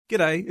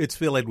G'day, it's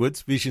Phil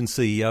Edwards, Vision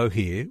CEO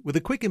here, with a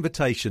quick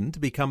invitation to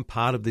become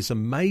part of this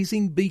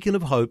amazing beacon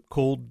of hope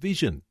called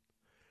Vision.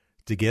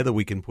 Together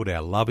we can put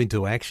our love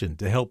into action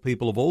to help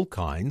people of all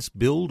kinds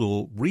build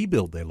or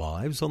rebuild their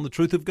lives on the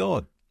truth of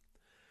God.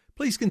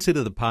 Please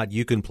consider the part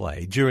you can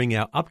play during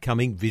our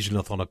upcoming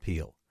Visionathon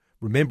appeal,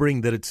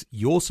 remembering that it's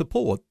your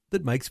support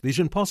that makes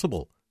Vision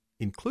possible,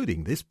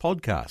 including this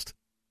podcast.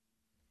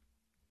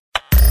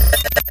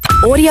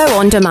 Audio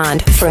on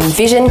demand from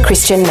Vision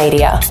Christian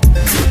Media.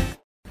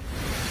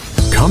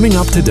 Coming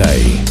up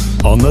today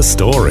on The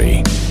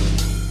Story.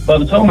 By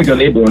the time we got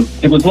airborne,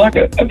 it was like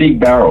a big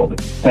barrel.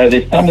 So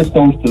there's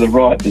thunderstorms to the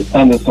right, there's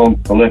thunderstorms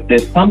to the left,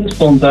 there's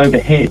thunderstorms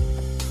overhead.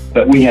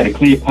 But we had a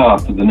clear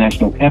path to the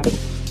national capital.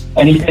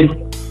 And he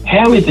said,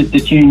 how is it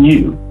that you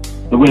knew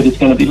the weather's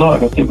going to be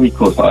like? I said, well, of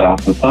course I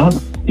asked the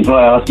Father. If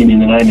I ask him in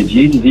the name of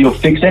Jesus, he'll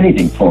fix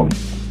anything for me.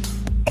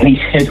 And he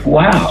said,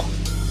 wow.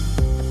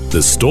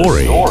 The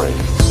Story.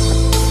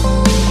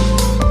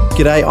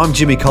 G'day, I'm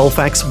Jimmy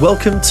Colfax.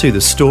 Welcome to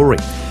The Story.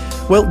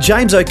 Well,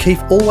 James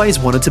O'Keefe always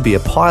wanted to be a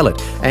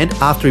pilot, and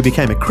after he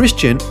became a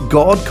Christian,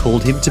 God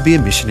called him to be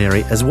a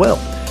missionary as well.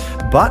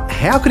 But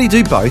how could he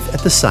do both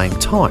at the same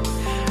time?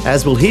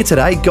 As we'll hear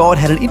today, God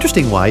had an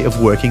interesting way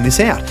of working this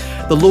out.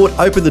 The Lord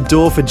opened the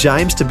door for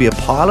James to be a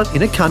pilot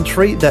in a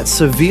country that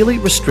severely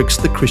restricts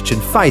the Christian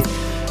faith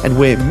and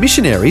where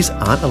missionaries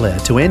aren't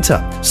allowed to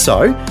enter.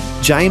 So,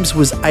 James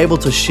was able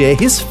to share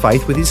his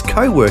faith with his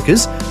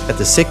co-workers at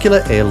the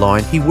secular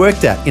airline he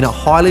worked at in a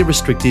highly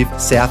restrictive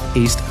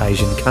Southeast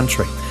Asian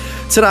country.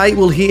 Today,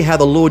 we'll hear how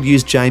the Lord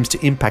used James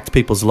to impact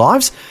people's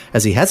lives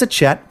as he has a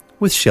chat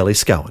with Shelley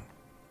Scowen.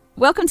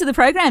 Welcome to the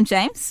program,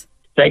 James.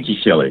 Thank you,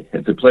 Shelley.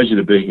 It's a pleasure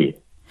to be here.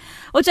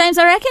 Well, James,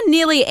 I reckon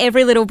nearly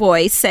every little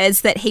boy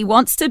says that he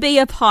wants to be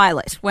a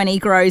pilot when he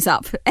grows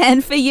up.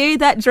 And for you,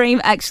 that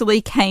dream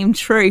actually came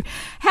true.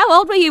 How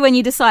old were you when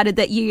you decided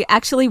that you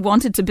actually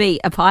wanted to be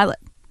a pilot?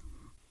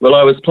 Well,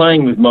 I was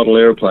playing with model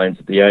aeroplanes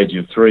at the age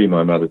of 3,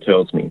 my mother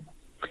tells me.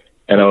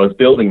 And I was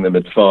building them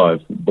at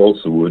 5,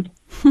 balsa wood.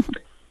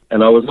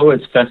 And I was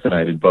always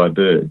fascinated by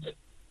birds.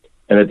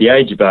 And at the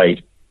age of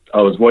 8,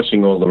 I was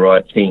watching all the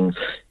right things.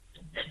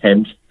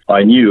 And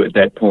I knew at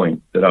that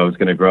point that I was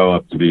going to grow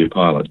up to be a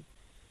pilot.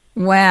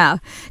 Wow.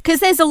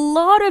 Because there's a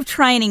lot of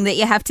training that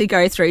you have to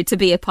go through to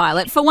be a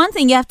pilot. For one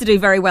thing, you have to do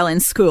very well in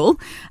school.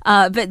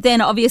 But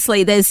then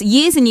obviously there's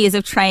years and years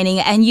of training,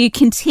 and you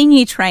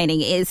continue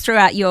training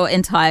throughout your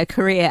entire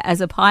career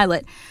as a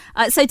pilot.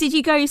 So did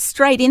you go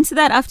straight into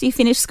that after you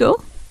finished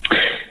school?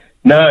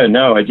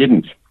 No, I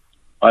didn't.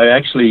 I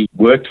actually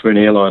worked for an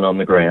airline on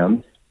the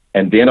ground,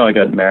 and then I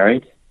got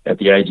married at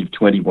the age of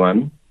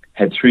 21,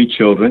 had 3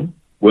 children,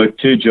 worked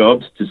 2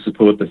 jobs to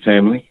support the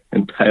family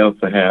and pay off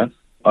the house.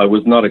 I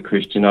was not a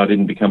Christian. I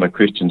didn't become a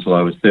Christian until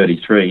I was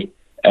 33.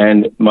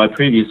 And my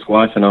previous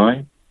wife and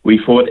I, we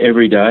fought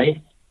every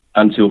day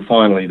until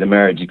finally the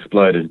marriage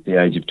exploded at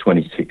the age of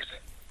 26.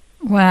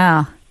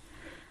 Wow.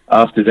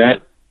 After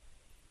that,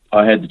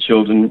 I had the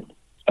children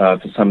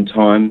for some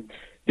time.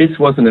 This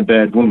wasn't a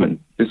bad woman.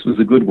 This was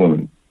a good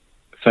woman,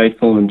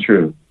 faithful and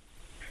true.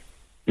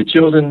 The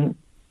children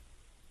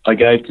I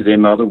gave to their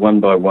mother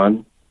one by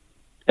one,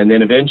 and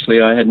then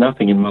eventually I had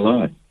nothing in my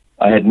life.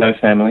 I had no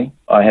family.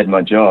 I had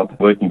my job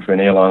working for an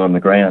airline on the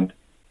ground.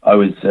 I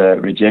was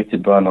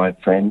rejected by my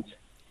friends.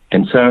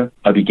 And so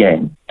I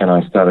began, and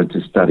I started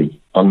to study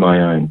on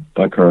my own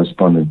by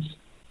correspondence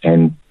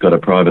and got a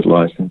private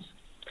license,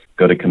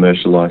 got a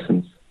commercial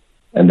license.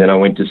 And then I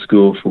went to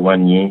school for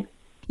 1 year.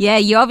 Yeah,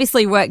 you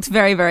obviously worked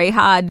very, very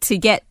hard to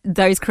get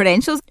those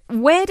credentials.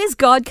 Where does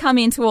God come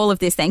into all of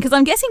this then? Because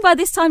I'm guessing by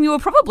this time you were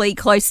probably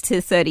close to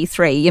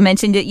 33. You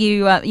mentioned that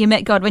you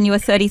met God when you were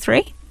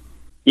 33?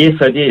 Yes,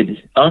 I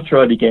did. After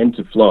I began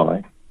to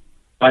fly,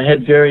 I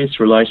had various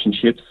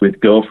relationships with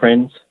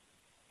girlfriends,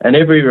 and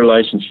every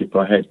relationship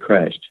I had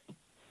crashed.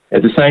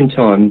 At the same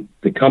time,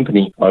 the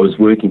company I was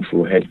working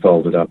for had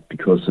folded up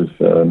because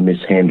of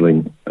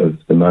mishandling of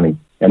the money.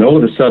 And all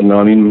of a sudden,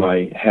 I'm in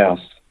my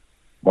house,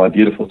 my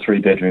beautiful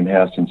 3-bedroom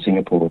house in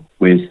Singapore,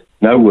 with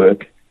no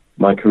work.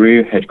 My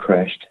career had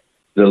crashed.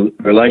 The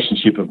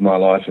relationship of my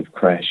life had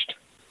crashed.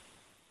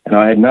 And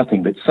I had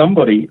nothing, but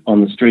somebody on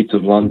the streets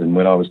of London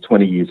when I was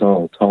 20 years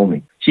old told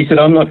me. She said,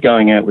 I'm not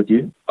going out with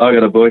you. I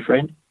got a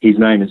boyfriend. His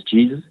name is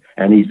Jesus,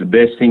 and he's the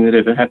best thing that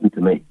ever happened to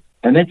me.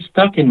 And that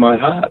stuck in my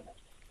heart.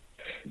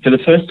 For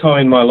the first time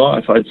in my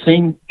life, I'd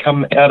seen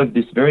come out of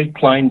this very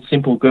plain,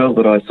 simple girl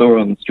that I saw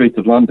on the streets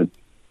of London.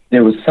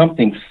 There was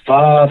something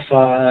far,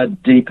 far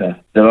deeper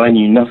that I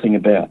knew nothing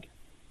about.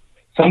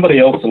 Somebody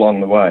else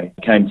along the way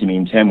came to me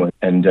in Tamworth,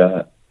 and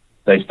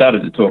they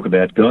started to talk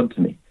about God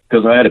to me.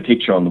 Because I had a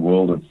picture on the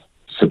wall of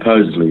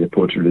supposedly a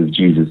portrait of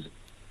Jesus.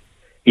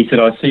 He said,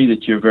 I see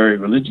that you're very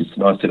religious.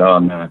 And I said, oh,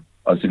 no.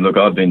 I said, look,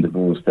 I've been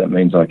divorced. That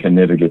means I can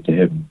never get to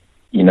heaven.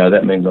 You know,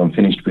 that means I'm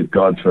finished with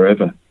God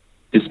forever.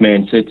 This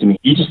man said to me,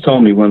 you just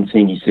told me one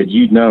thing. He said,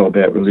 you know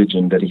about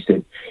religion, but he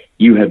said,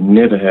 you have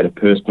never had a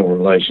personal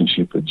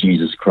relationship with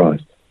Jesus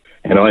Christ.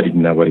 And I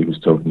didn't know what he was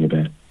talking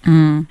about.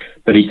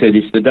 But he said,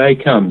 if the day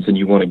comes and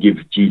you want to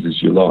give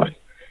Jesus your life,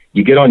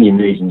 You get on your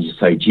knees and you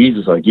say,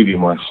 Jesus, I give you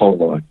my whole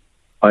life.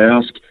 I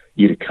ask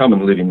you to come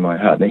and live in my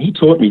heart. Now, he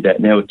taught me that.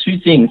 Now, two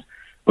things.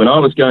 When I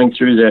was going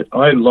through that,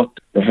 I locked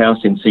the house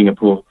in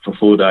Singapore for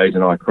 4 days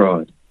and I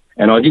cried.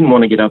 And I didn't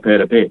want to get up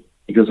out of bed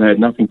because I had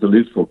nothing to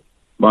live for.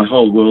 My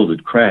whole world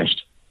had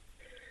crashed.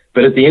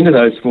 But at the end of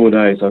those 4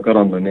 days, I got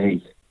on my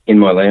knees in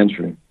my lounge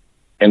room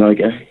and I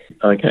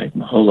gave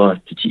my whole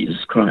life to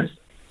Jesus Christ.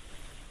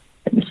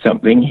 And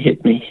something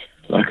hit me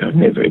like I've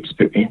never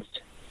experienced.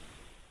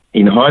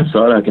 In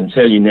hindsight, I can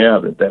tell you now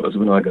that was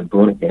when I got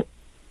born again.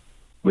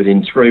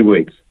 Within 3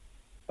 weeks,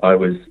 I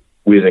was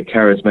with a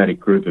charismatic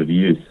group of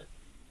youth,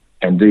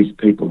 and these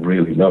people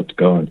really loved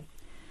God.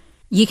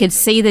 You could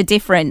see the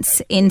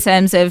difference in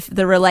terms of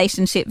the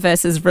relationship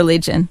versus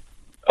religion.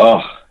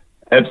 Oh,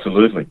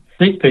 absolutely.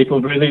 These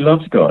people really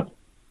loved God.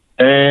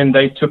 And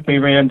they took me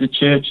around to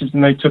churches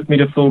and they took me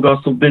to Full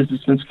Gospel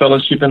Businessmen's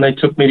Fellowship and they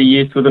took me to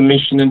Youth with a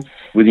Mission. And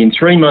within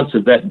 3 months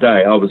of that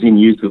day, I was in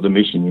Youth with a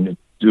Mission,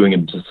 doing a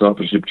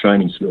discipleship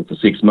training school for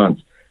 6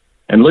 months.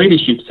 And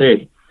leadership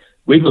said,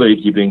 we believe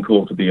you've been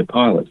called to be a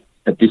pilot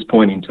at this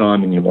point in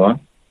time in your life,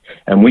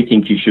 and we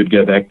think you should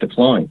go back to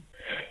flying.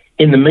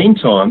 In the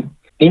meantime,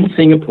 in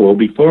Singapore,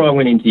 before I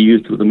went into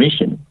Youth with a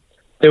Mission,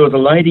 there was a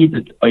lady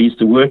that I used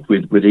to work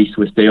with East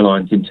West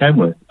Airlines in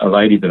Tamworth, a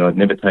lady that I'd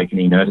never taken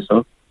any notice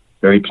of,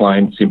 very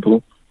plain,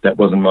 simple. That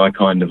wasn't my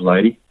kind of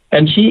lady.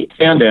 And she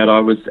found out I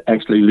was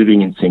actually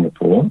living in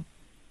Singapore,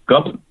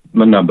 got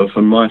my number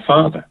from my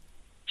father.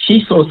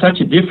 She saw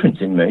such a difference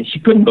in me. She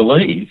couldn't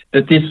believe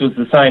that this was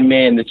the same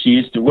man that she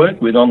used to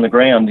work with on the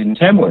ground in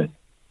Tamworth.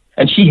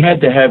 And she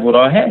had to have what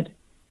I had.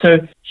 So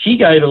she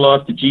gave her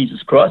life to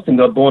Jesus Christ and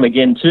got born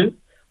again too,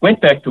 went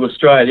back to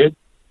Australia,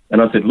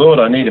 and I said, Lord,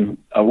 I need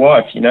a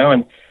wife,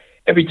 and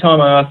every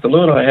time I asked the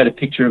Lord, I had a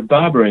picture of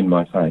Barbara in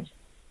my face.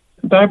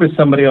 Barbara's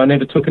somebody I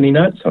never took any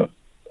notes of.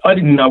 I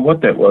didn't know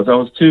what that was. I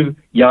was too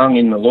young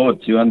in the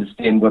Lord to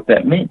understand what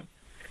that meant.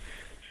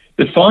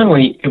 But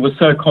finally, it was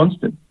so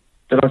constant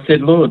that I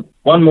said, Lord,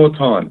 one more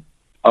time,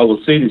 I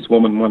will see this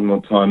woman one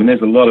more time. And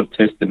there's a lot of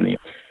testimony.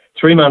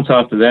 3 months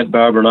after that,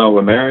 Barbara and I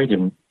were married,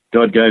 and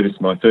God gave us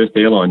my first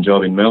airline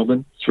job in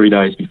Melbourne 3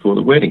 days before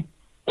the wedding.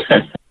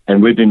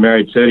 And we've been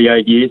married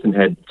 38 years and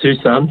had 2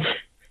 sons,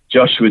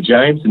 Joshua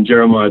James and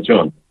Jeremiah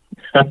John.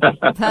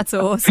 That's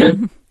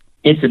awesome.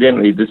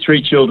 Incidentally, the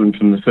 3 children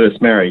from the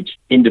first marriage,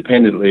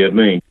 independently of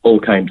me, all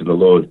came to the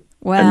Lord.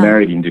 Wow. And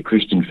married into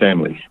Christian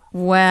families.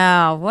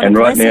 Wow. What and a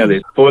right blessing. now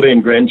there's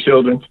 14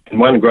 grandchildren and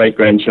 1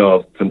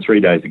 great-grandchild from 3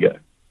 days ago.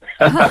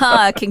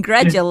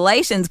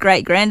 Congratulations,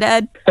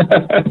 great-granddad.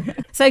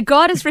 So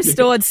God has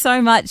restored so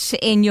much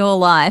in your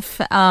life,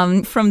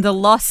 from the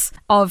loss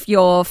of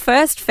your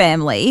first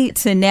family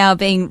to now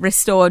being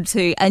restored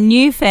to a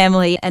new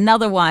family,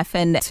 another wife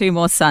and 2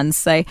 more sons.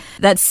 So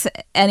that's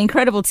an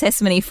incredible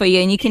testimony for you.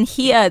 And you can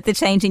hear the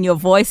change in your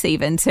voice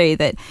even too,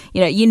 that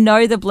you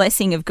know the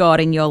blessing of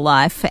God in your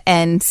life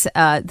and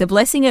the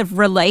blessing of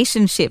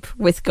relationship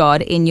with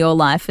God in your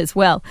life as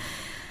well.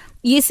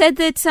 You said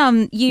that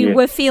you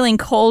were feeling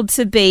called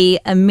to be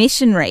a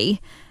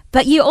missionary,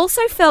 but you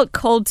also felt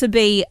called to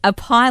be a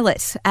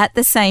pilot at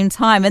the same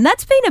time. And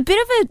that's been a bit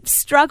of a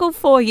struggle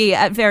for you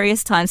at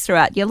various times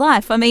throughout your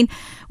life. I mean,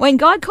 when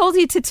God called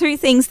you to 2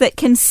 things that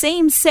can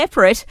seem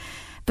separate,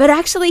 but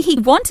actually he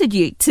wanted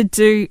you to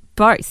do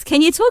both.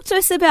 Can you talk to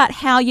us about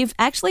how you've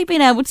actually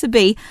been able to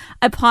be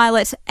a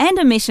pilot and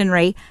a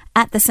missionary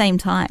at the same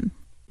time?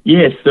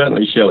 Yes,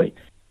 certainly, Shelley.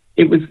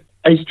 It was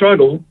a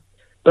struggle,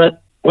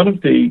 but one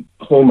of the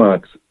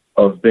hallmarks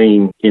of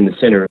being in the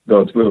centre of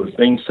God's will is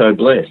being so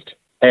blessed.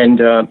 And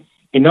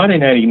in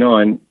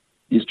 1989,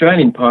 the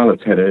Australian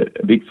pilots had a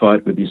big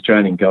fight with the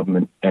Australian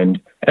government,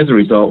 and as a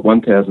result,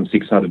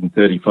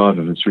 1,635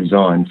 of us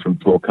resigned from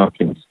 4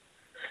 companies.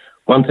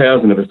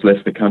 1,000 of us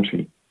left the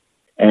country,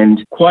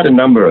 and quite a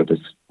number of us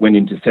went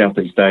into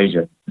Southeast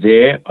Asia.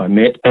 There, I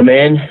met a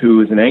man who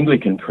was an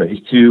Anglican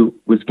priest who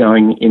was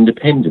going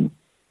independent.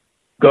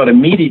 God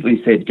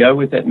immediately said, go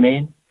with that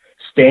man,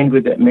 stand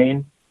with that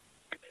man,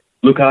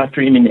 look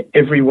after him in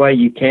every way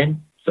you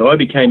can. So I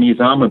became his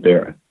armour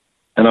bearer,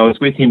 and I was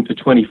with him for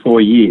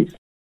 24 years.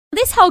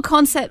 This whole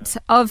concept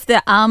of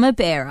the armour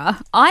bearer,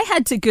 I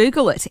had to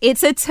Google it.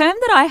 It's a term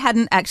that I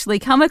hadn't actually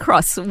come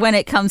across when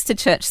it comes to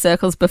church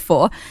circles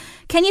before.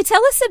 Can you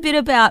tell us a bit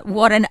about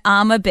what an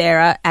armour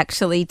bearer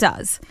actually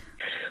does?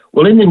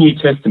 Well, in the New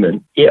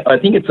Testament, I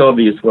think it's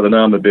obvious what an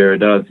armour bearer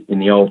does in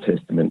the Old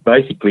Testament.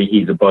 Basically,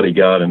 he's a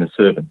bodyguard and a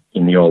servant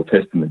in the Old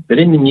Testament. But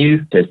in the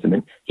New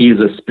Testament, he is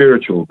a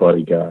spiritual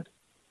bodyguard.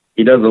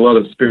 He does a lot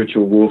of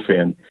spiritual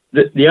warfare. And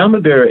the armour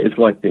bearer is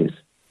like this.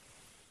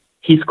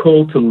 He's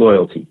called to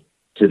loyalty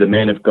to the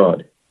man of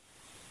God.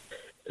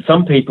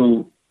 Some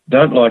people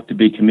don't like to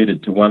be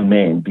committed to one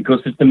man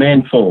because if the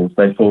man falls,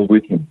 they fall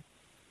with him.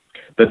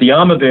 But the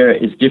armour bearer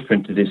is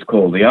different to this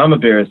call. The armour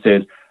bearer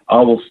says,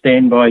 I will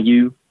stand by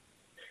you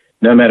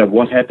no matter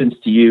what happens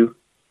to you.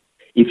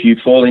 If you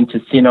fall into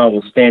sin, I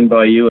will stand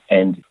by you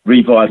and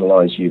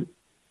revitalise you.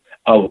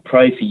 I will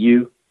pray for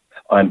you.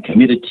 I'm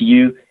committed to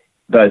you,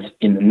 both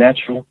in the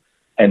natural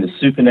and the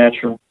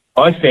supernatural.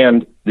 I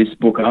found this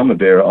book Armour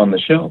Bearer on the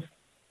shelf.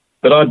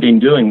 But I'd been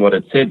doing what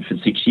it said for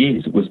 6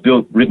 years. It was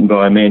written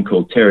by a man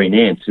called Terry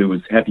Nance, who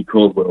was Happy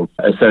Caldwell's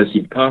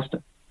associate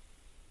pastor.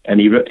 And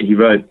he wrote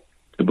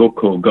the book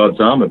called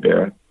God's Armour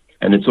Bearer,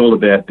 and it's all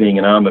about being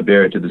an armour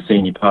bearer to the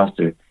senior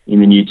pastor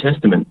in the New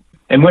Testament.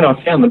 And when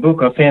I found the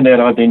book, I found out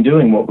I'd been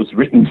doing what was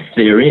written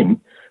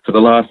therein for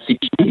the last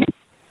 6 years.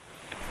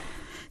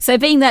 So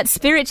being that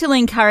spiritual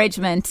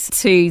encouragement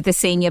to the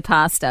senior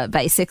pastor,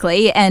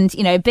 basically, and,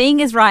 you know, being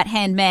his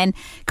right-hand man,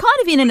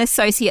 kind of in an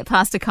associate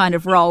pastor kind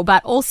of role,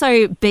 but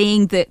also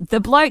being the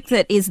bloke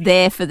that is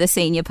there for the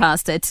senior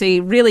pastor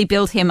to really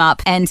build him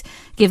up and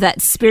give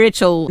that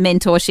spiritual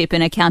mentorship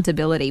and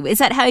accountability. Is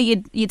that how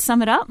you'd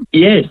sum it up?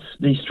 Yes.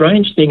 The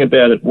strange thing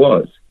about it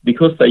was,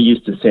 because they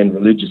used to send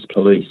religious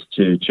police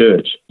to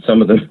church,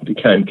 some of them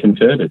became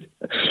converted.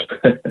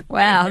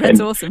 Wow, that's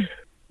awesome.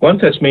 One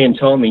such man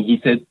told me,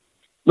 he said,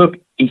 look,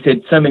 he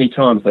said so many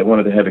times they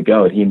wanted to have a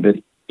go at him, but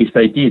if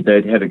they did,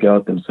 they'd have a go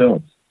at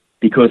themselves.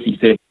 Because he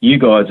said, you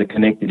guys are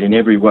connected in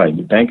every way.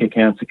 Your bank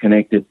accounts are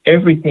connected.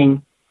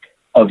 Everything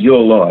of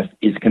your life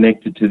is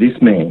connected to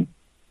this man.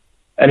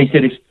 And he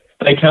said, if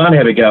they can't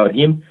have a go at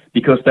him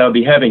because they'll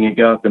be having a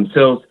go at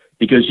themselves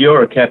because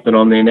you're a captain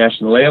on their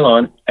national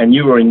airline and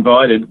you were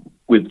invited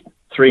with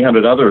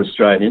 300 other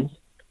Australians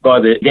by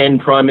the then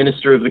Prime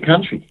Minister of the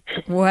country.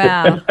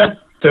 Wow.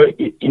 So,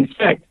 in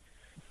fact,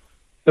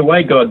 the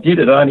way God did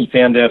it, I only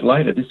found out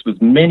later. This was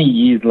many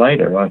years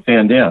later. I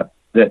found out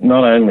that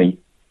not only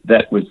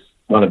that was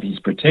one of his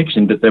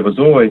protection, but there was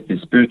always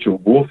this spiritual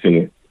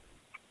warfare.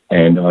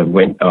 And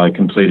I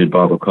completed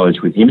Bible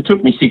college with him. It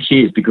took me 6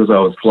 years because I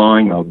was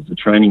flying. I was a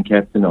training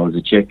captain. I was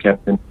a check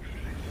captain.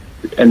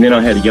 And then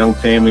I had a young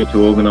family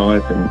to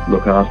organise and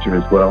look after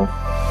as well.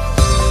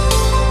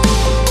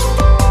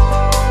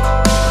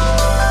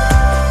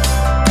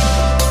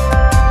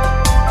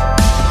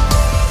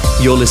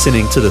 You're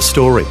listening to The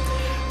Story.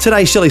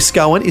 Today, Shelley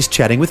Scowen is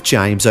chatting with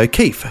James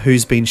O'Keefe,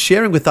 who's been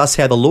sharing with us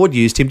how the Lord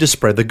used him to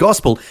spread the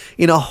gospel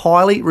in a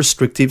highly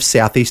restrictive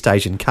Southeast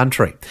Asian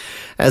country.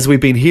 As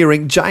we've been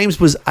hearing, James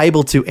was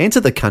able to enter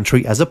the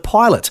country as a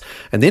pilot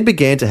and then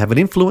began to have an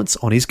influence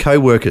on his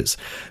co-workers.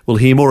 We'll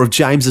hear more of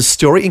James's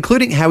story,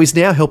 including how he's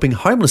now helping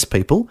homeless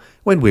people,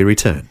 when we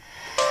return.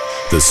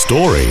 The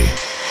Story.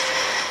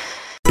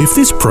 If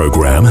this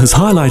program has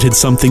highlighted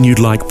something you'd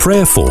like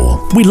prayer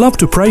for, we'd love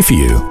to pray for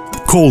you.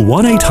 Call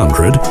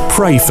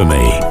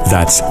 1-800-PRAY-FOR-ME.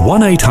 That's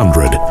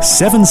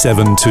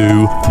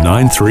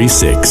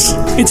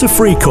 1-800-772-936. It's a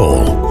free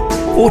call.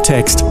 Or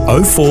text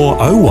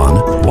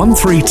 0401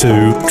 132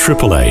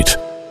 888.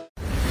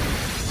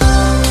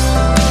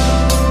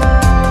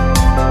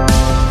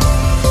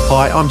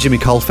 Hi, I'm Jimmy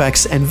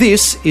Colfax, and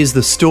this is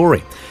The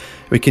Story.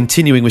 We're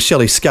continuing with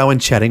Shelley Scowen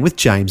chatting with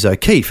James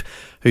O'Keefe,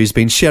 who's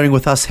been sharing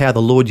with us how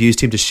the Lord used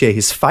him to share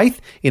his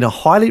faith in a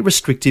highly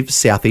restrictive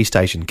Southeast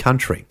Asian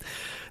country.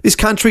 This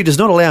country does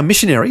not allow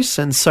missionaries,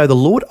 and so the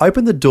Lord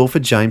opened the door for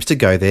James to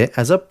go there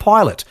as a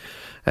pilot.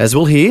 As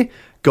we'll hear,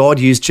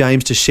 God used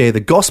James to share the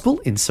gospel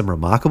in some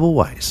remarkable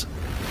ways.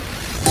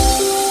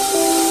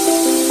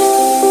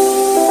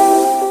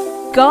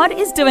 God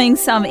is doing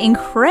some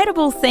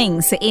incredible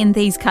things in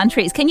these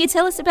countries. Can you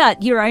tell us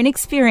about your own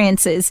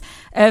experiences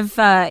of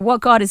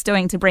what God is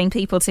doing to bring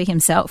people to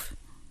himself?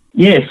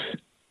 Yes.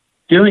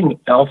 Doing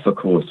Alpha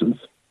courses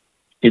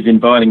is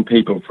inviting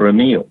people for a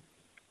meal.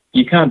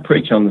 You can't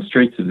preach on the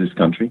streets of this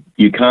country.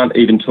 You can't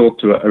even talk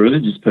to a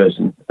religious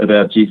person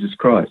about Jesus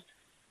Christ.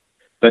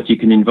 But you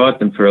can invite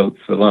them for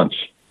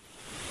lunch.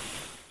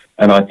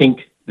 And I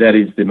think that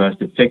is the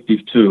most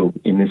effective tool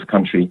in this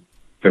country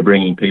for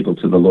bringing people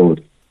to the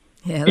Lord.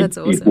 Yeah, that's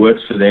awesome. It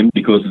works for them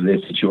because of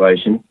their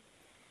situation.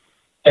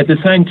 At the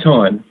same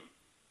time,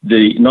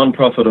 the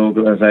non-profit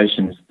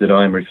organisations that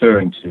I'm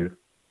referring to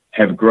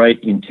have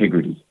great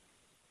integrity.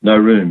 No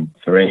room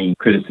for any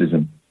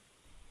criticism.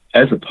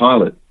 As a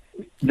pilot,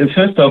 the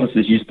first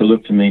officers used to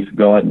look to me for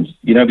guidance.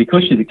 You know,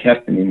 because you're the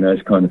captain in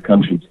those kind of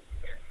countries,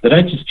 they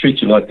don't just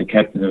treat you like the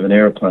captain of an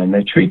aeroplane.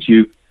 They treat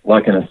you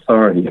like an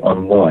authority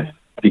on life.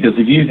 Because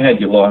if you've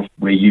had your life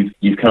where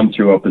you've come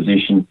through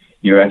opposition,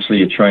 you're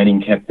actually a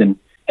training captain,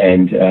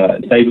 and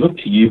they look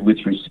to you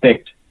with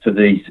respect for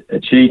these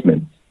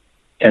achievements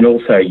and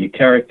also your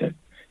character.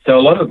 So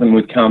a lot of them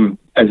would come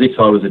as if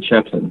I was a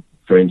chaplain,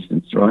 for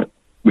instance, right?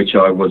 Which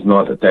I was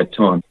not at that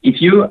time.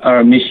 If you are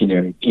a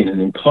missionary in an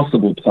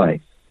impossible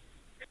place,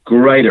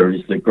 greater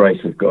is the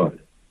grace of God,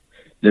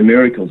 the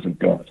miracles of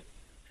God.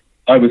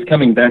 I was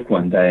coming back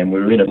one day and we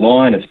were in a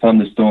line of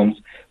thunderstorms.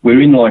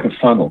 We're in like a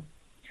funnel.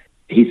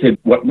 He said,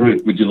 what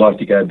route would you like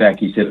to go back?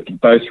 He said,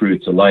 both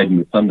routes are laden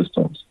with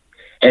thunderstorms.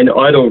 And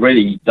I'd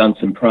already done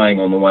some praying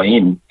on the way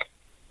in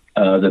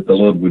that the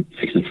Lord would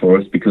fix it for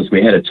us because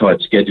we had a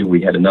tight schedule.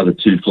 We had another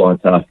 2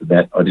 flights after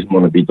that. I didn't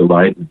want to be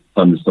delayed with the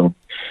thunderstorm.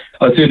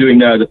 I said to him,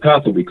 no, the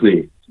path will be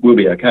clear. We'll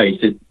be okay. He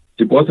said,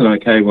 it wasn't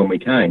okay when we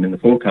came and the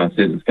forecast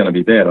says it's going to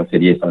be bad. I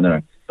said, yes, I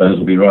know, but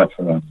it'll be right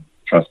for us.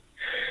 Trust.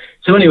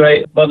 So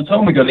anyway, by the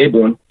time we got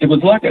airborne, it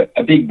was like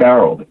a big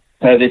barrel.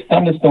 So there's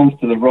thunderstorms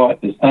to the right,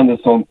 there's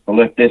thunderstorms to the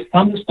left, there's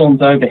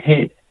thunderstorms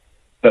overhead.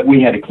 but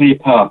we had a clear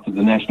path to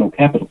the national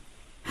capital.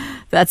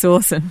 That's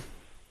awesome.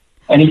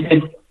 And he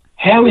said,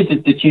 how is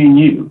it that you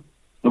knew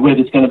the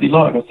weather's going to be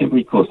like? I said,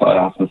 well, of course, I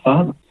asked my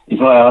father. If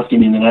I ask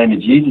him in the name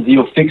of Jesus,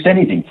 he'll fix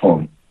anything for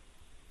me.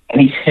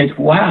 And he said,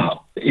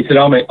 wow. He said,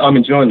 I'm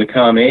enjoying the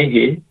calm air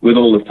here with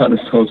all the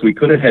thunderstorms we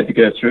could have had to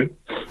go through.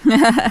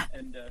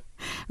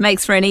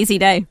 Makes for an easy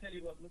day.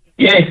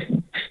 Yes.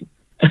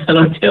 And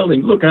I tell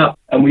him, look up.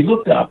 And we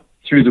looked up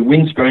through the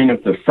windscreen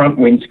of the front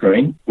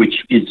windscreen,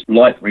 which is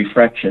light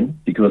refraction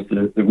because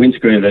the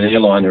windscreen of an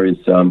airliner is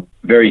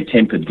very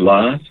tempered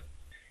glass.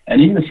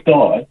 And in the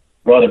sky,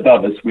 right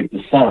above us with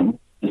the sun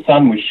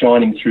was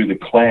shining through the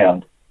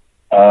cloud.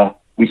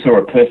 We saw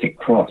a perfect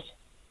cross.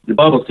 The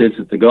Bible says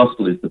that the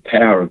gospel is the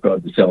power of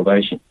God to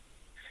salvation.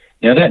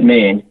 Now, that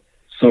man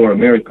saw a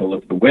miracle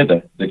of the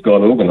weather that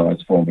God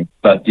organised for me,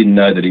 but didn't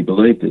know that he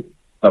believed it.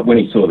 But when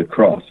he saw the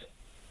cross,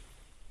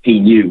 he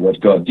knew what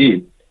God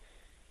did,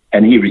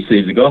 and he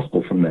received the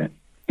gospel from that.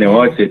 Now,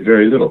 I said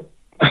very little.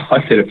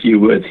 I said a few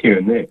words here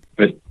and there,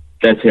 but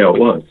that's how it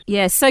was.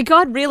 Yeah, so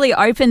God really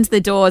opened the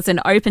doors and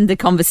opened the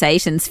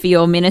conversations for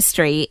your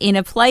ministry in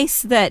a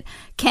place that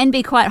can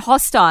be quite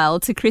hostile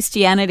to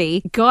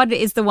Christianity. God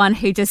is the one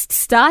who just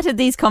started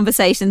these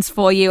conversations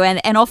for you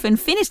and often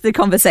finished the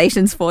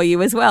conversations for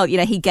you as well. You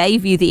know, he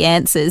gave you the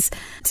answers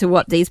to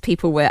what these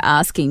people were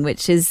asking,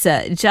 which is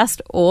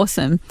just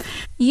awesome.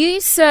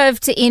 You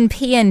served in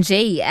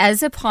PNG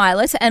as a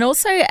pilot and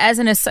also as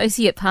an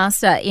associate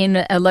pastor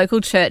in a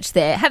local church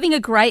there, having a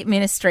great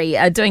ministry,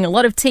 doing a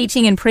lot of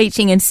teaching and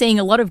preaching and seeing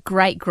a lot of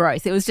great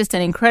growth. It was just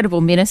an incredible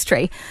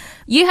ministry.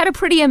 You had a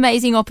pretty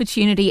amazing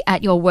opportunity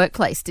at your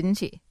workplace, didn't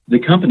you? The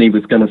company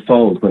was going to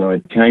fold when I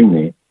came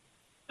there.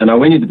 And I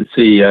went into the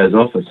CEO's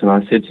office and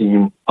I said to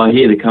him, I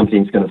hear the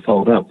company's going to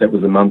fold up. That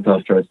was a month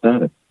after I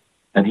started.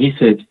 And he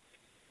said,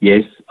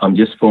 yes, I'm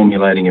just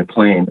formulating a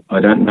plan.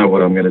 I don't know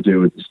what I'm going to do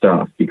with the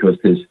staff because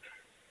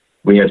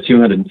we have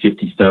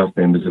 250 staff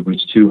members, of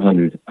which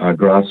 200 are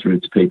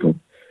grassroots people.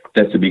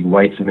 That's a big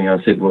weight for me.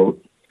 I said, well,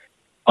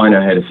 I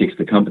know how to fix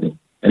the company.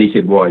 And he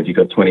said, why? Have you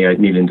got $28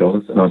 million?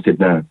 And I said,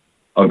 no,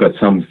 I've got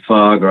something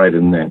far greater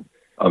than that.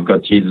 I've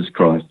got Jesus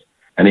Christ.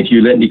 And if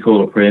you let me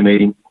call a prayer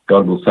meeting,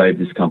 God will save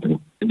this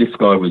company. This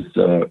guy was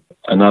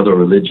another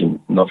religion,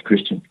 not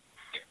Christian.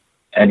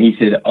 And he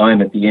said,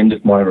 I'm at the end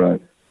of my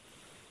rope.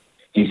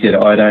 He said,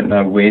 I don't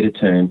know where to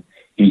turn.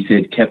 He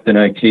said, Captain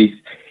O'Keefe,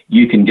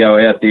 you can go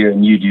out there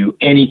and you do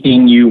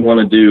anything you want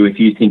to do. If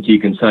you think you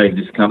can save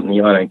this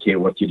company, I don't care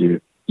what you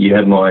do. You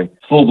have my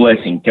full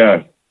blessing.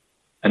 Go.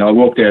 And I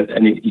walked out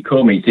and he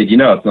called me. He said, you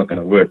know it's not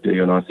going to work, do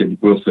you? And I said,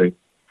 we'll see.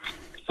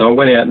 So I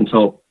went out and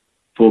told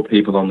 4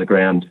 people on the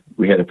ground.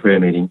 We had a prayer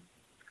meeting.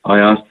 I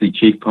asked the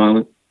chief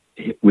pilot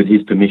with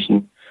his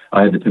permission.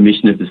 I had the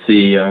permission of the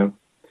CEO.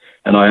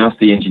 And I asked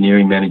the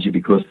engineering manager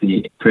because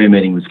the prayer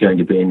meeting was going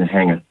to be in the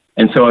hangar.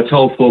 And so I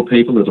told 4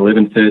 people at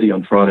 11:30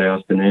 on Friday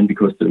afternoon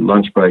because the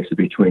lunch breaks are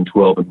between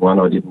 12 and 1.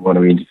 I didn't want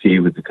to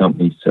interfere with the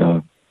company,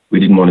 so we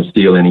didn't want to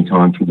steal any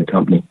time from the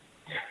company.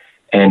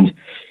 And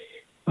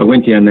I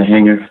went down the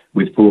hangar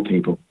with 4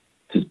 people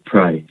to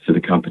pray for the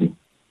company.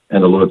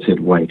 And the Lord said,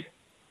 wait.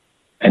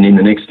 And in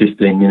the next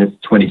 15 minutes,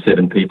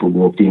 27 people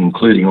walked in,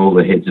 including all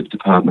the heads of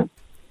department.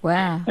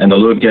 Wow. And the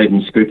Lord gave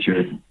me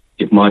scripture,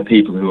 if my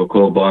people who are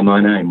called by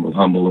my name will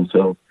humble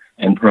themselves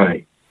and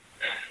pray,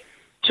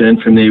 turn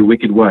from their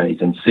wicked ways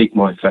and seek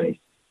my face,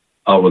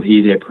 I will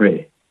hear their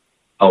prayer,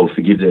 I will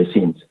forgive their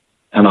sins,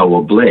 and I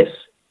will bless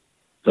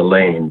the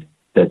land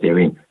that they're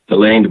in. The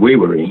land we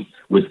were in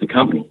was the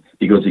company,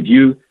 because if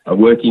you are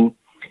working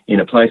in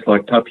a place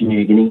like Papua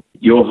New Guinea,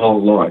 your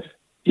whole life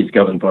is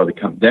governed by the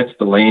company. That's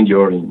the land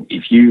you're in.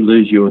 If you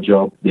lose your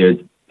job, there's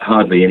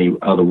hardly any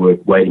other work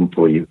waiting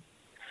for you.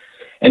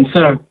 And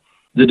so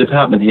the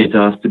department heads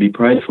asked to be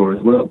prayed for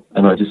as well,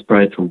 and I just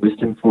prayed for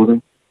wisdom for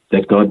them,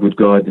 that God would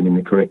guide them in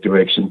the correct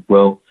direction.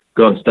 Well,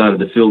 God started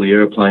to fill the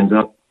airplanes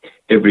up.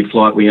 Every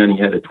flight we only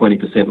had a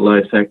 20%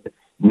 load factor.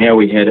 Now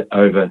we had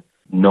over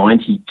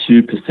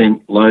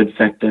 92% load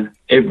factor.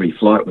 Every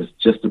flight was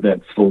just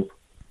about full.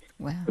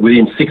 Wow.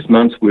 Within 6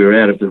 months, we were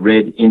out of the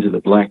red into the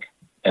black,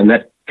 and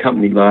that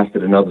company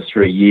lasted another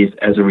 3 years.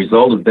 As a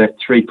result of that,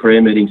 3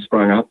 prayer meetings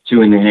sprung up,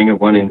 2 in the hangar,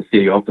 1 in the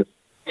city office.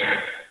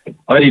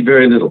 I did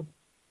very little.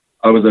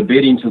 I was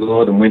obedient to the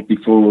Lord and went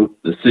before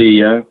the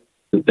CEO.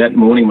 That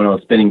morning when I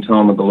was spending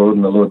time with the Lord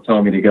and the Lord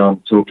told me to go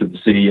and talk to the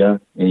CEO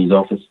in his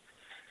office,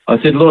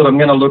 I said, Lord, I'm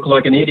going to look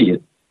like an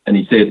idiot. And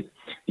he said,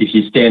 if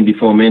you stand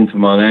before men for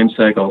my name's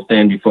sake, I'll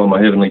stand before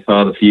my Heavenly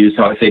Father for you.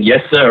 So I said,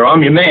 yes, sir,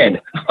 I'm your man.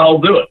 I'll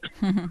do it.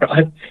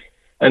 Right?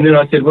 And then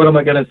I said, what am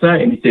I going to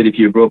say? And he said, if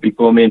you're brought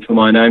before men for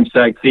my name's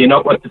sake, fear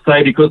not what to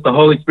say because the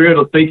Holy Spirit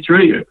will speak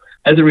through you.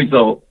 As a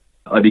result,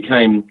 I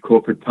became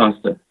corporate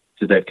pastor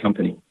to that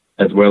company,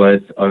 as well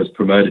as I was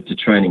promoted to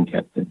training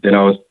captain. Then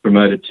I was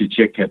promoted to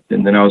check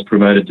captain. Then I was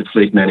promoted to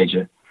fleet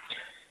manager.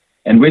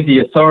 And with the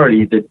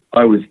authority that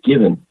I was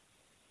given,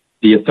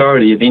 the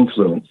authority of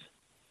influence,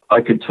 I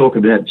could talk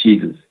about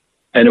Jesus.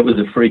 And it was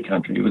a free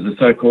country. It was a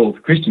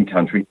so-called Christian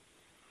country.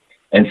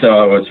 And so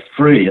I was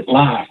free at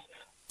last.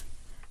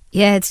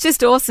 Yeah, it's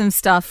just awesome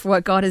stuff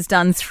what God has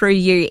done through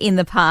you in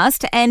the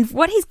past and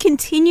what he's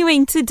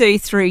continuing to do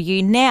through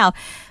you now,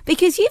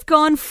 because you've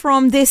gone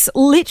from this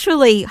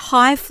literally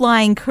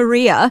high-flying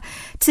career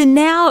to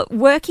now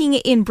working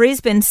in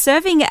Brisbane,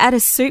 serving at a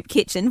soup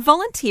kitchen,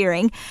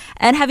 volunteering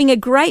and having a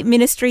great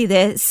ministry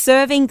there,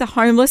 serving the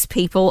homeless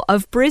people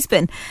of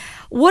Brisbane.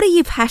 What are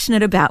you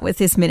passionate about with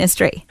this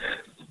ministry?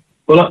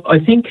 Well, I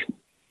think,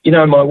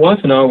 my wife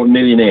and I were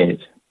millionaires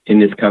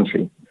in this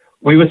country.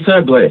 We were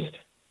so blessed.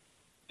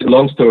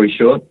 Long story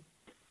short,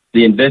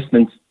 the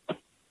investments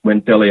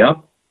went belly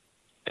up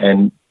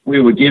and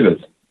we were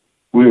givers.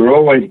 We were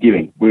always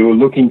giving. We were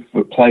looking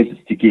for places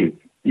to give.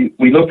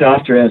 We looked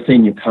after our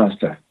senior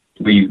pastor.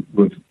 We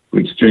were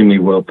extremely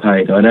well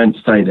paid. I don't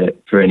say that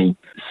for any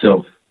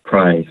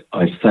self-praise.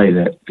 I say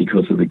that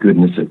because of the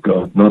goodness of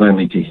God, not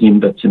only to him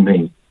but to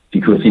me,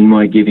 because in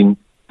my giving,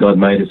 God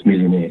made us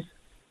millionaires.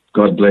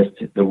 God blessed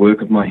the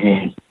work of my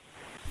hands.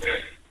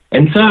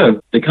 And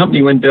so the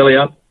company went belly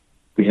up.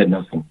 We had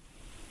nothing.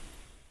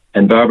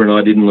 And Barbara and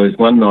I didn't lose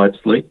one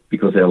night's sleep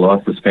because our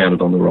life was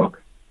founded on the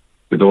rock,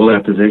 with all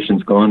our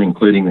possessions gone,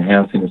 including the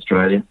house in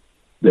Australia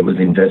that was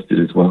invested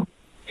as well.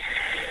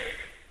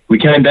 We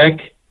came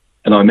back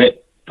and I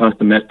met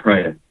Pastor Matt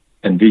Prater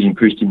and Vision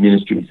Christian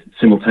Ministries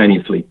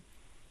simultaneously.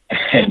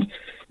 And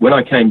when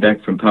I came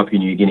back from Papua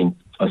New Guinea,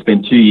 I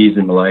spent 2 years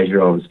in Malaysia.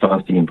 I was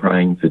fasting and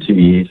praying for 2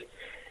 years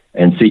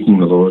and seeking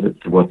the Lord as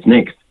to what's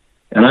next.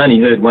 And I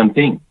only heard one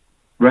thing,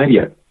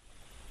 radio.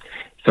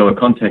 So I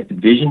contacted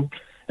Vision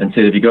and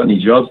said, have you got any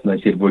jobs? And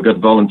they said, we've got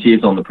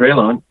volunteers on the prayer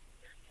line.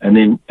 And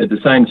then at the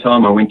same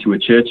time, I went to a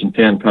church and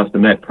found Pastor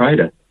Matt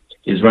Prater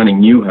is running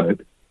New Hope.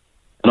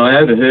 And I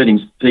overheard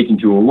him speaking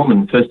to a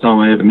woman. The first time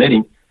I ever met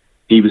him,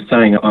 he was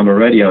saying, I'm a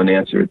radio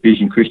announcer at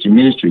Vision Christian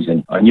Ministries.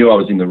 And I knew I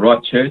was in the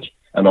right church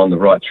and on the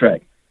right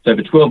track. So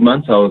for 12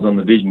 months, I was on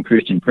the Vision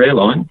Christian prayer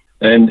line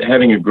and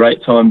having a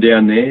great time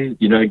down there,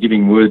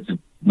 giving words of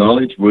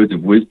knowledge, words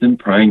of wisdom,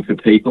 praying for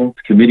people,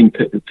 committing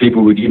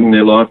people who were giving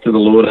their life to the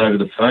Lord over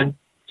the phone.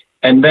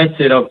 And Matt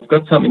said, I've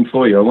got something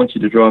for you. I want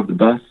you to drive the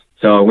bus.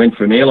 So I went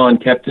from airline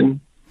captain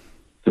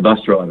to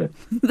bus driver.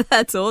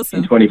 That's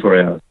awesome. In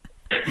 24 hours.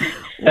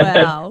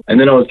 Wow. And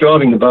then I was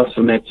driving the bus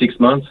for Matt 6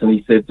 months, and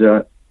he said,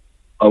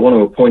 I want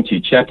to appoint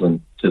you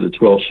chaplain to the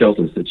 12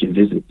 shelters that you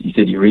visit. He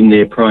said, you're in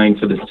there praying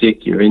for the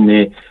sick. You're in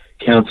there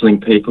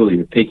counselling people.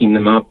 You're picking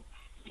them up.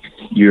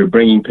 You're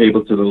bringing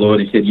people to the Lord.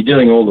 He said, you're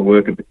doing all the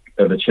work of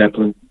a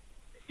chaplain.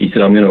 He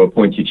said, I'm going to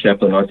appoint you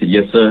chaplain. I said,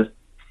 yes, sir.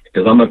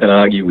 Because I'm not going to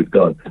argue with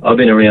God. I've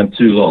been around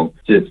too long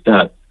to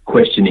start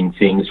questioning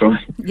things, right?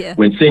 Yeah.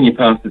 When senior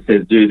pastor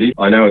says, do this,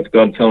 I know it's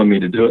God telling me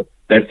to do it.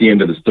 That's the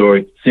end of the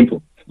story.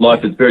 Simple.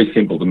 Life is very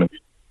simple to me.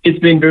 It's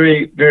been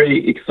very,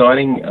 very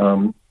exciting.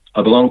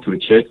 I belong to a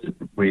church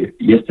that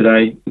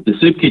yesterday, the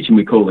soup kitchen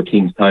we call the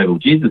King's Table.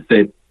 Jesus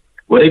said,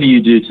 whatever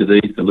you do to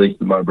these, the least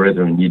of my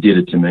brethren, you did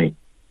it to me.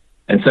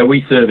 And so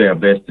we serve our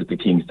best at the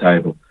King's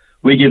Table.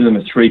 We give them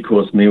a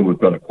 3-course meal. We've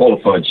got a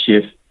qualified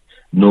chef,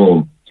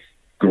 Norm.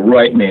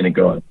 Great man of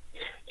God.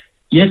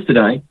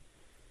 Yesterday,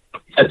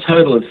 a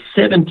total of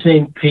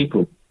 17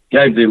 people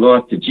gave their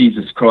life to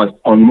Jesus Christ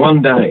on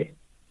one day.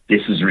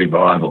 This is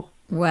revival.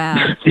 Wow.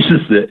 This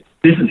is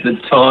the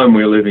time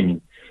we're living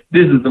in.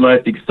 This is the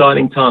most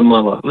exciting time of my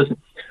life. Listen,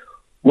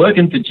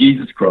 working for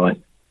Jesus Christ,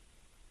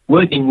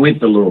 working with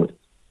the Lord,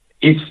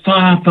 is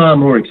far, far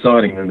more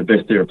exciting than the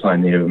best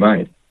airplane they ever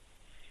made.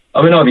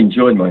 I mean, I've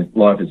enjoyed my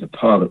life as a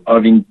pilot.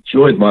 I've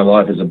enjoyed my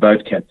life as a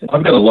boat captain.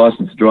 I've got a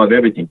license to drive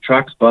everything,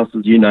 trucks,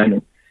 buses, you name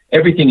it,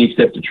 everything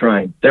except a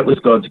train. That was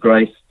God's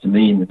grace to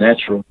me in the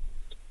natural.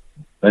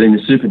 But in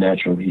the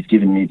supernatural, he's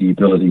given me the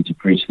ability to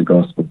preach the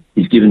gospel.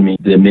 He's given me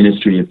the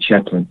ministry of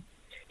chaplain.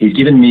 He's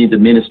given me the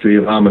ministry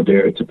of armor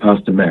bearer to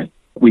Pastor Matt.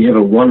 We have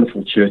a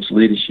wonderful church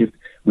leadership.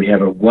 We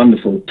have a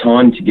wonderful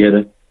time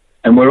together,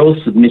 and we're all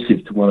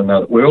submissive to one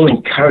another. We're all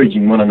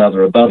encouraging one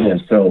another above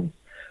ourselves.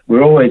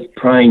 We're always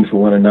praying for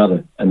one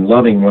another and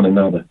loving one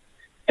another.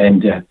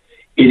 And it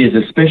is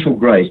a special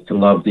grace to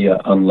love the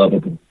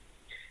unlovable.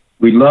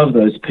 We love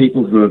those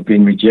people who have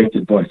been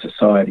rejected by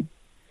society.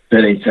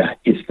 But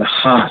it's the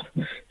heart.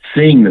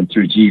 Seeing them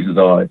through Jesus'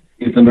 eyes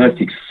is the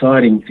most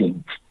exciting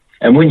thing.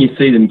 And when you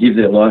see them give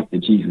their life to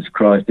Jesus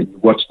Christ and you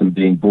watch them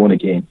being born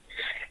again,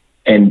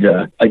 and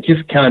I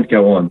just can't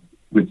go on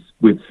with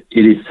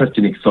it is such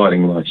an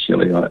exciting life,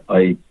 Shelley.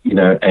 I'm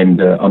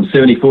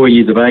 74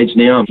 years of age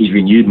now. He's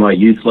renewed my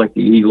youth like the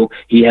eagle.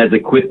 He has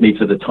equipped me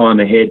for the time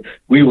ahead.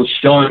 We will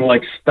shine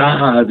like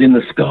stars in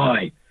the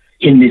sky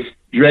in this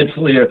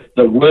dreadful era.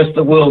 The worse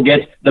the world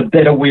gets, the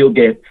better we'll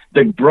get.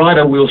 The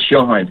brighter we'll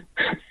shine.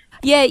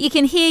 Yeah, you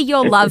can hear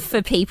your love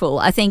for people.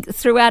 I think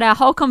throughout our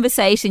whole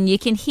conversation, you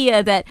can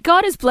hear that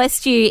God has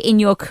blessed you in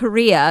your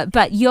career,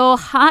 but your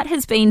heart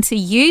has been to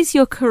use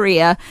your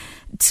career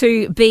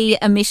to be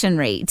a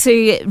missionary,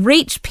 to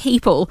reach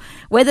people,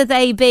 whether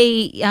they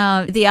be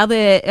the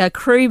other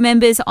crew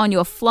members on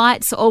your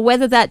flights, or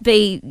whether that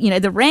be,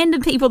 the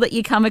random people that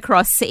you come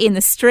across in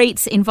the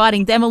streets,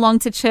 inviting them along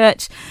to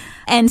church.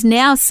 and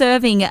now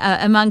serving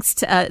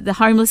amongst the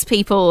homeless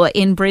people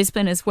in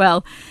Brisbane as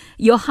well.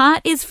 Your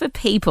heart is for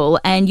people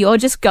and you're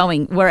just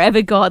going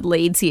wherever God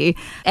leads you.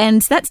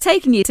 And that's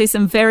taken you to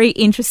some very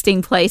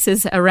interesting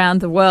places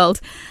around the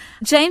world.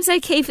 James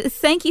O'Keefe,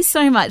 thank you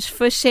so much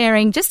for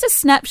sharing just a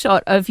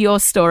snapshot of your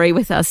story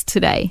with us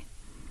today.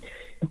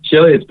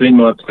 Shelley, it's been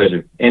my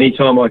pleasure.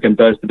 Anytime I can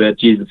boast about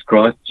Jesus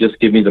Christ, just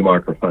give me the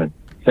microphone.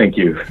 Thank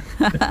you.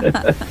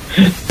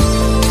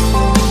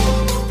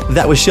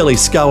 That was Shelley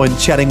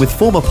Scowen chatting with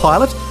former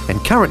pilot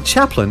and current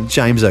chaplain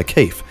James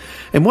O'Keefe.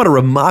 And what a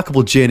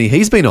remarkable journey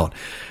he's been on.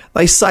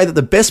 They say that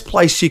the best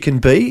place you can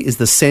be is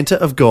the centre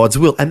of God's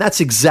will, and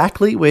that's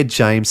exactly where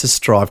James has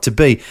strived to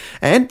be.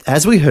 And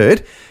as we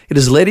heard, it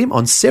has led him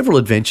on several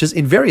adventures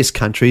in various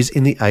countries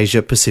in the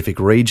Asia-Pacific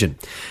region.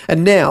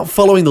 And now,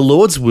 following the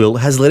Lord's will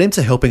has led him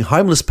to helping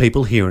homeless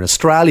people here in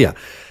Australia.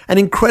 An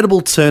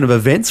incredible turn of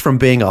events from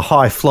being a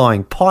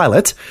high-flying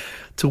pilot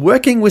to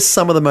working with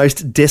some of the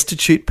most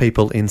destitute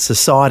people in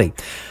society.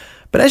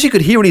 But as you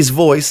could hear in his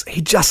voice,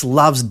 he just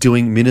loves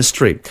doing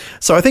ministry.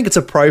 So I think it's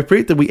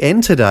appropriate that we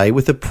end today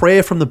with a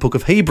prayer from the book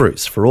of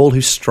Hebrews for all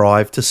who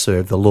strive to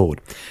serve the Lord.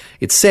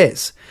 It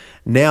says,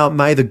 "Now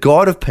may the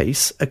God of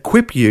peace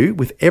equip you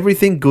with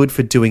everything good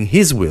for doing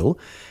his will,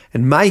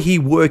 and may he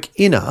work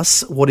in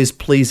us what is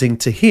pleasing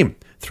to him,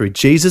 through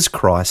Jesus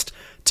Christ,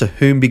 to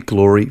whom be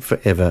glory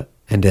forever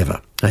and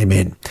ever."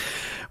 Amen.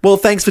 Well,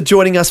 thanks for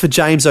joining us for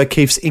James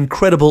O'Keefe's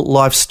incredible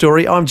life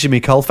story. I'm Jimmy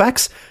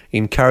Colfax,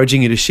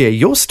 encouraging you to share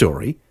your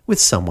story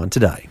with someone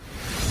today.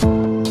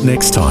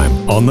 Next time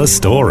on The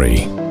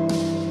Story.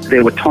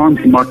 There were times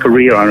in my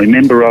career, I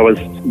remember I was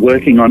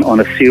working on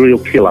a serial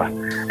killer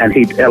and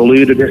he'd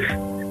eluded us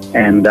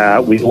and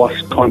we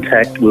lost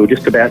contact. We were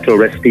just about to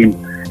arrest him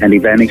and he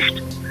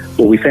vanished.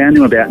 Well, we found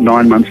him about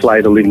 9 months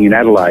later living in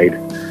Adelaide.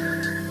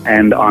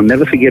 And I'll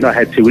never forget, I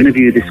had to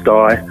interview this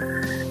guy.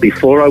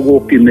 Before I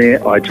walked in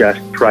there, I just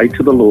prayed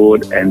to the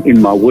Lord, and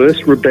in my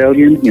worst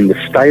rebellion, in the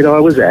state I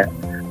was at,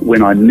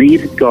 when I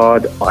needed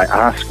God, I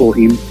asked for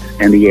him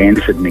and he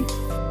answered me.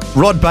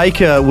 Rod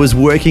Baker was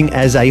working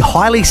as a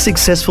highly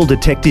successful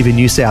detective in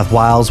New South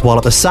Wales, while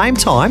at the same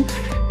time,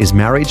 his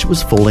marriage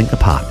was falling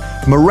apart.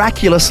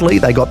 Miraculously,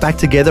 they got back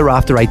together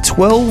after a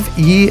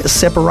 12-year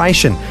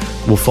separation.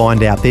 We'll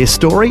find out their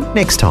story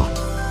next time.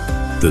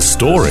 The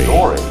Story.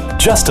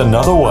 Just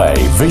another way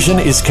Vision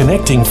is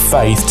connecting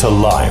faith to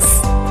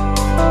life.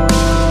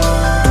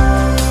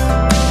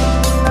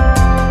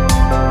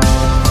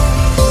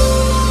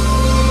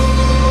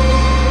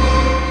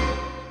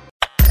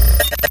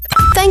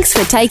 Thanks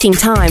for taking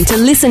time to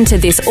listen to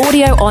this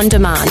audio on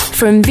demand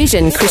from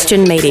Vision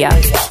Christian Media.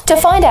 To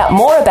find out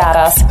more about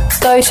us,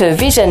 go to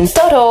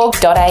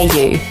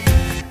vision.org.au.